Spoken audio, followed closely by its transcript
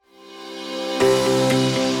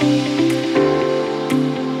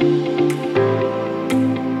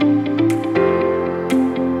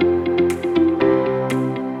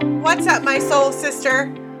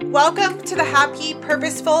sister. Welcome to the Happy,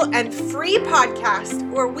 Purposeful, and Free podcast,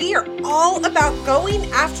 where we are all about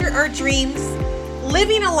going after our dreams,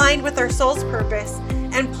 living aligned with our soul's purpose,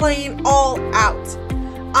 and playing all out.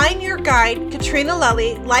 I'm your guide, Katrina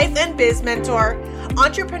Lelly, life and biz mentor,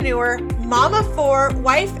 entrepreneur, mama of four,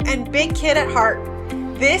 wife, and big kid at heart.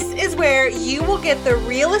 This is where you will get the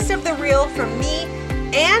realest of the real from me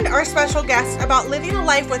and our special guests about living a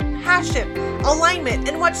life with passion, alignment,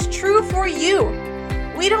 and what's true for you.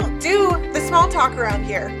 We don't do the small talk around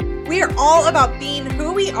here. We are all about being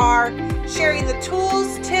who we are, sharing the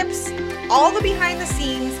tools, tips, all the behind the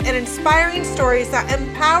scenes, and inspiring stories that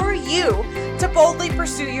empower you to boldly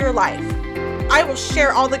pursue your life. I will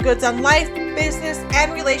share all the goods on life, business,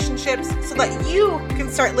 and relationships so that you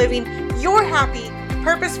can start living your happy,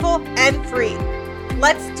 purposeful, and free.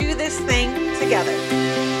 Let's do this thing together.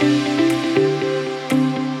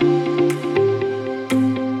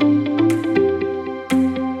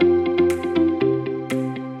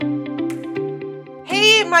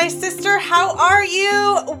 Hey, my sister, how are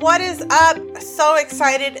you? What is up? So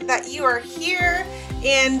excited that you are here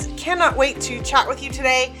and cannot wait to chat with you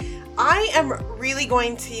today. I am really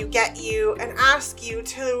going to get you and ask you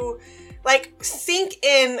to sink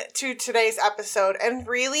in to today's episode and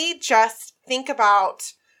really just think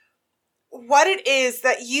about what it is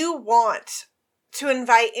that you want to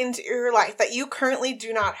invite into your life that you currently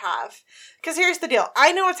do not have. Because here's the deal.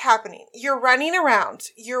 I know what's happening. You're running around,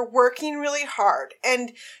 you're working really hard,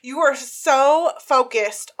 and you are so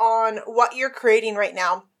focused on what you're creating right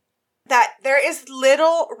now that there is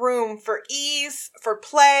little room for ease, for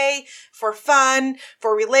play, for fun,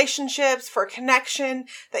 for relationships, for connection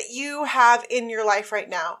that you have in your life right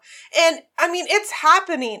now. And I mean, it's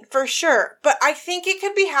happening for sure, but I think it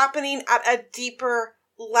could be happening at a deeper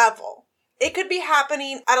level. It could be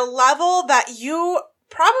happening at a level that you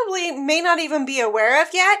probably may not even be aware of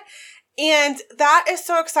yet. And that is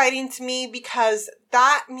so exciting to me because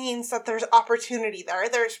that means that there's opportunity there.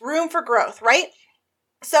 There's room for growth, right?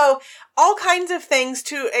 So all kinds of things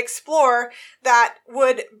to explore that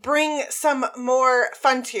would bring some more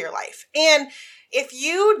fun to your life. And if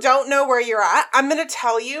you don't know where you're at, I'm going to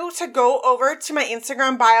tell you to go over to my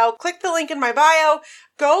Instagram bio, click the link in my bio,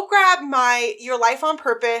 go grab my Your Life on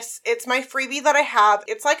Purpose. It's my freebie that I have.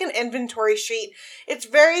 It's like an inventory sheet. It's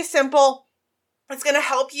very simple. It's going to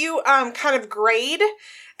help you kind of grade.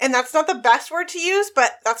 And that's not the best word to use,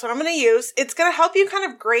 but that's what I'm going to use. It's going to help you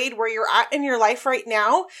kind of grade where you're at in your life right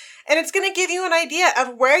now. And it's going to give you an idea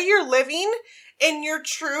of where you're living in your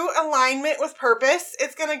true alignment with purpose.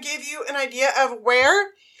 It's going to give you an idea of where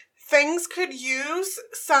things could use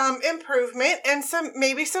some improvement and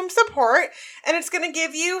maybe some support. And it's going to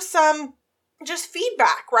give you some just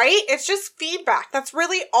feedback, right? It's just feedback. That's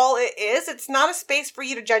really all it is. It's not a space for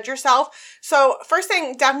you to judge yourself. So first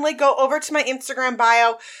thing, definitely go over to my Instagram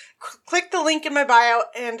bio, click the link in my bio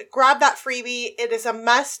and grab that freebie. It is a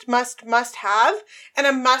must have and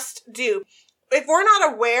a must do. If we're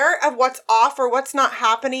not aware of what's off or what's not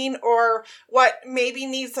happening or what maybe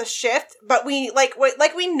needs a shift, but we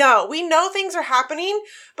know things are happening,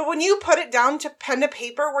 but when you put it down to pen to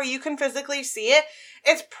paper where you can physically see it,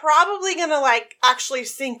 it's probably going to actually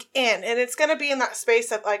sink in, and it's going to be in that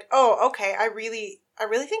space of oh, okay, I really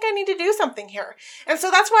think I need to do something here. And so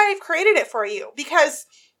that's why I've created it for you, because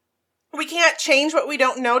we can't change what we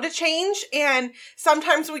don't know to change. And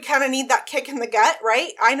sometimes we kind of need that kick in the gut,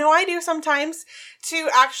 right? I know I do sometimes, to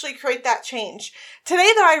actually create that change.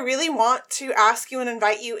 Today, though, I really want to ask you and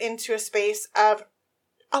invite you into a space of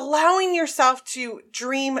allowing yourself to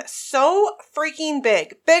dream so freaking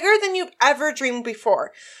big, bigger than you've ever dreamed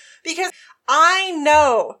before. Because I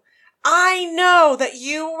know that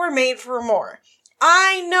you were made for more.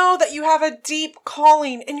 I know that you have a deep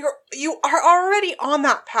calling and you are already on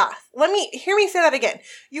that path. Hear me say that again.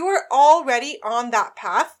 You are already on that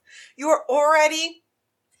path. You are already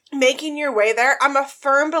making your way there. I'm a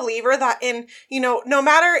firm believer that no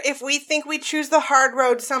matter if we think we choose the hard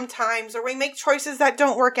road sometimes or we make choices that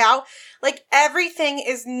don't work out, everything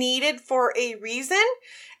is needed for a reason.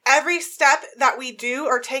 Every step that we do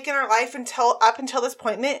or take in our life up until this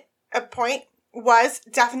point was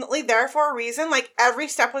definitely there for a reason. Every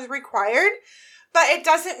step was required, but it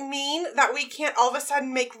doesn't mean that we can't all of a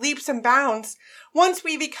sudden make leaps and bounds once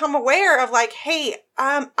we become aware of hey,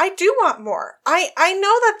 I do want more. I know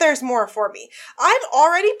that there's more for me. I'm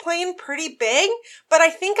already playing pretty big, but I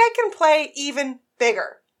think I can play even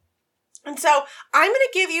bigger. And so I'm going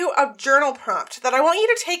to give you a journal prompt that I want you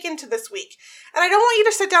to take into this week. And I don't want you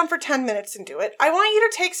to sit down for 10 minutes and do it. I want you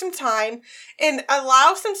to take some time and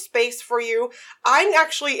allow some space for you. I'm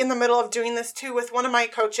actually in the middle of doing this too with one of my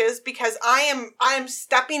coaches because I am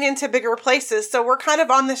stepping into bigger places. So we're kind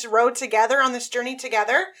of on this road together, on this journey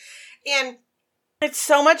together. And it's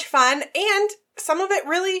so much fun. And some of it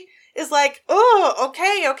really is like, oh,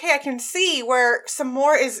 okay, I can see where some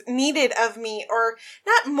more is needed of me, or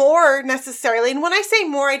not more necessarily. And when I say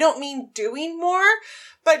more, I don't mean doing more,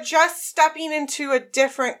 but just stepping into a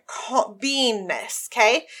different beingness,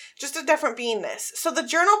 okay? Just a different beingness. So the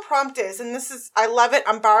journal prompt is, and this is, I love it,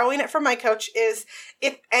 I'm borrowing it from my coach, is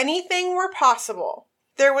if anything were possible,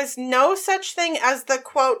 there was no such thing as the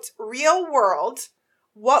quote, real world,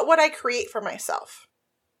 what would I create for myself?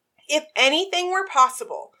 If anything were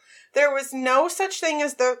possible, there was no such thing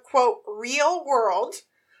as the, quote, real world.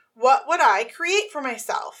 What would I create for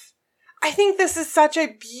myself? I think this is such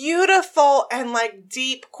a beautiful and like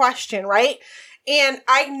deep question, right? And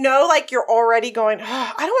I know like you're already going,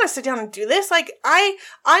 oh, I don't want to sit down and do this. Like I'm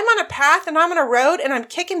on a path and I'm on a road and I'm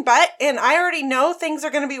kicking butt and I already know things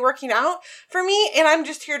are going to be working out for me. And I'm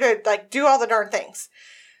just here to like do all the darn things.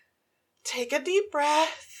 Take a deep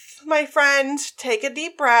breath, my friend. Take a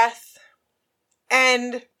deep breath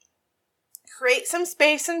and create some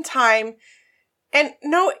space and time. And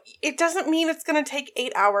no, it doesn't mean it's going to take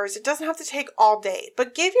 8 hours. It doesn't have to take all day,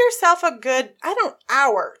 but give yourself a good,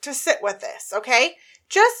 hour to sit with this. Okay.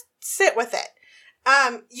 Just sit with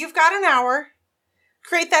it. You've got an hour,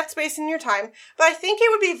 create that space in your time, but I think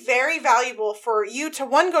it would be very valuable for you to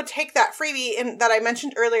go take that freebie that I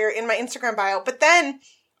mentioned earlier in my Instagram bio, but then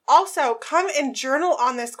also come and journal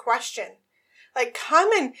on this question. Like, come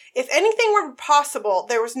and, if anything were possible,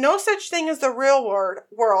 there was no such thing as the real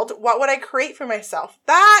world, what would I create for myself?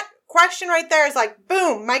 That question right there is like,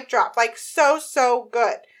 boom, mic drop. Like, so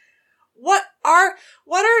good. What are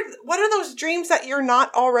those dreams that you're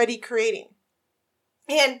not already creating?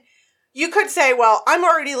 And you could say, well, I'm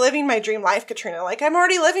already living my dream life, Katrina. Like, I'm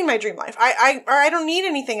already living my dream life. I don't need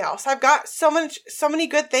anything else. I've got so many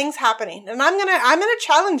good things happening. And I'm gonna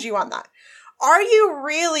challenge you on that. Are you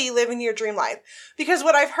really living your dream life? Because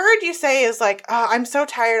what I've heard you say is like, oh, I'm so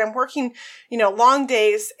tired. I'm working, long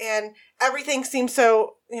days and everything seems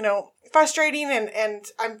so, frustrating and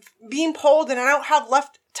I'm being pulled and I don't have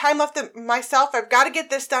time left to myself. I've got to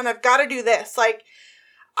get this done. I've got to do this. Like,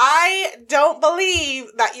 I don't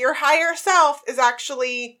believe that your higher self is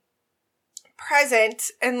actually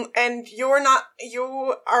present and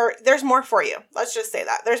there's more for you. Let's just say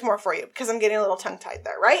that there's more for you because I'm getting a little tongue tied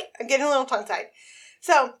there, right? I'm getting a little tongue tied.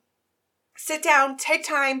 So sit down, take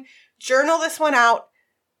time, journal this one out.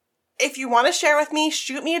 If you want to share with me,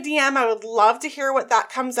 shoot me a DM. I would love to hear what that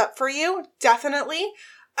comes up for you. Definitely.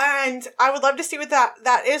 And I would love to see what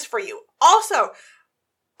that is for you. Also,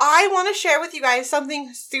 I want to share with you guys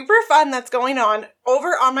something super fun that's going on over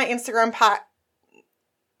on my Instagram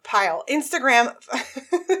Instagram.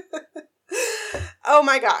 Oh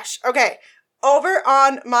my gosh. Okay. Over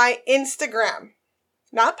on my Instagram,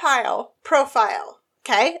 not profile.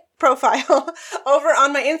 Okay. Profile. Over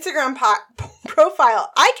on my Instagram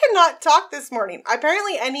profile. I cannot talk this morning.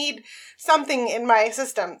 Apparently I need something in my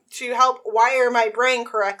system to help wire my brain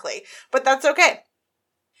correctly, but that's okay.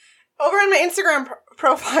 Over on my Instagram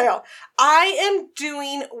profile, I am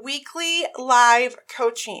doing weekly live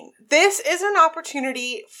coaching. This is an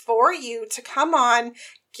opportunity for you to come on,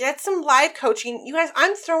 get some live coaching. You guys,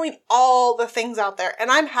 I'm throwing all the things out there and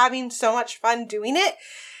I'm having so much fun doing it.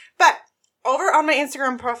 But over on my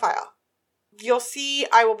Instagram profile, you'll see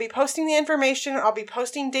I will be posting the information. I'll be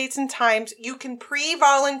posting dates and times. You can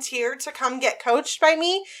pre-volunteer to come get coached by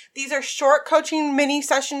me. These are short coaching mini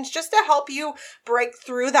sessions just to help you break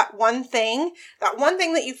through that one thing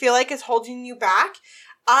that you feel like is holding you back.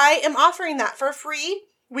 I am offering that for free.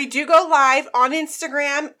 We do go live on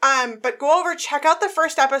Instagram, but go over, check out the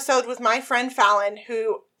first episode with my friend Fallon,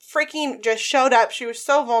 who freaking just showed up. She was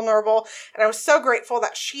so vulnerable and I was so grateful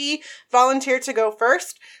that she volunteered to go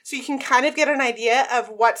first. So you can kind of get an idea of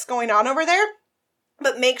what's going on over there.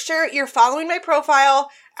 But make sure you're following my profile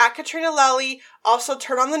at Katrina Lelli. Also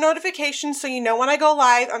turn on the notifications so you know when I go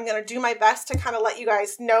live. I'm going to do my best to kind of let you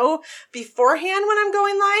guys know beforehand when I'm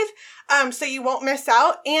going live, so you won't miss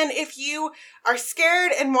out. And if you are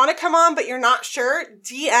scared and want to come on but you're not sure,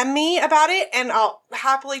 DM me about it and I'll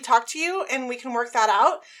happily talk to you and we can work that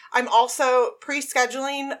out. I'm also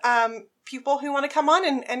pre-scheduling people who want to come on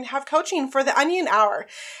and have coaching for the Onion Hour.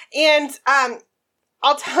 And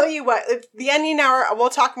I'll tell you what, the Onion Hour, we'll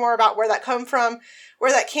talk more about where that came from.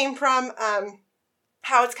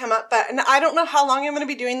 how it's come up, and I don't know how long I'm going to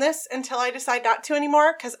be doing this until I decide not to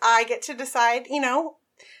anymore, because I get to decide,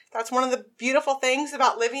 that's one of the beautiful things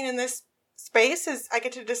about living in this space is I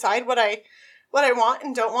get to decide what I want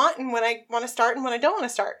and don't want, and when I want to start and when I don't want to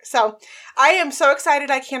start. So I am so excited.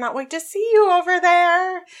 I cannot wait to see you over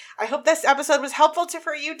there. I hope this episode was helpful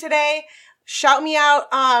for you today. Shout me out.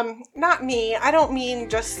 Not me. I don't mean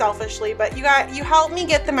just selfishly, but you help me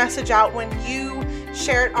get the message out when you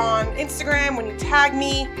share it on Instagram, when you tag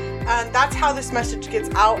me. That's how this message gets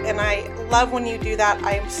out, and I love when you do that.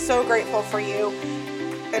 I am so grateful for you.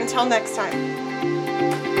 Until next time.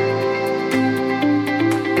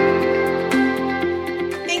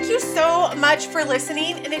 Thank you so much for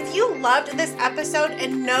listening. And if you loved this episode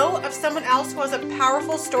and know of someone else who has a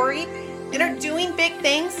powerful story and are doing big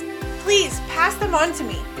things, please pass them on to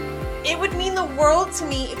me. It would mean the world to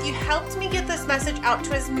me if you helped me get this message out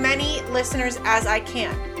to as many listeners as I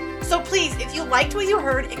can. So please, if you liked what you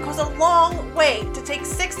heard, it goes a long way to take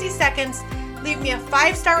 60 seconds, leave me a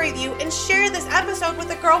 5-star review, and share this episode with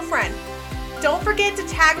a girlfriend. Don't forget to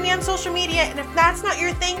tag me on social media, and if that's not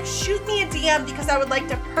your thing, shoot me a DM because I would like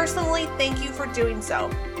to personally thank you for doing so.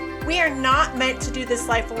 We are not meant to do this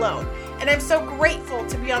life alone, and I'm so grateful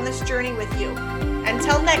to be on this journey with you.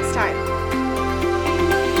 Until next time.